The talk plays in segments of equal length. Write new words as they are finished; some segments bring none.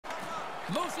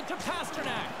Moves it to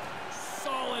Pasternak.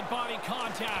 Solid body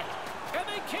contact. And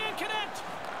they can't connect.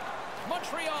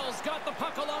 Montreal's got the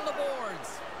puck along the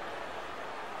boards.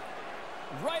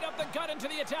 Right up the gut into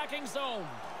the attacking zone.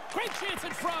 Great chance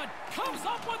in front. Comes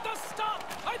up with the stop.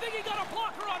 I think he got a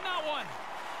blocker on that one.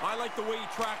 I like the way he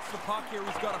tracks the puck here.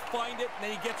 He's got to find it, and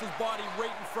then he gets his body right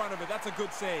in front of it. That's a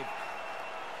good save.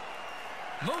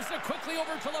 Moves it quickly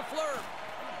over to Lafleur.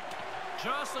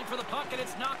 Jostling for the puck, and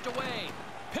it's knocked away.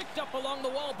 Picked up along the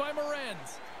wall by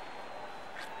Morenz.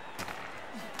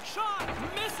 Shot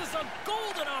misses a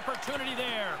golden opportunity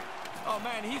there. Oh,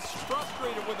 man, he's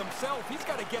frustrated with himself. He's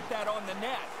got to get that on the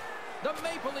net. The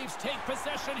Maple Leafs take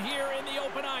possession here in the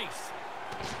open ice.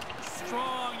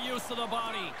 Strong use of the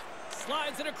body.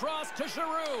 Slides it across to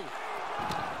Giroux.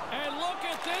 And look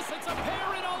at this. It's a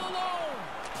pair in all alone.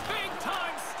 Big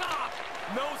time stop.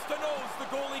 Nose to nose, the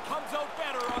goalie comes out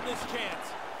better on this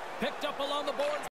chance. Picked up along the boards.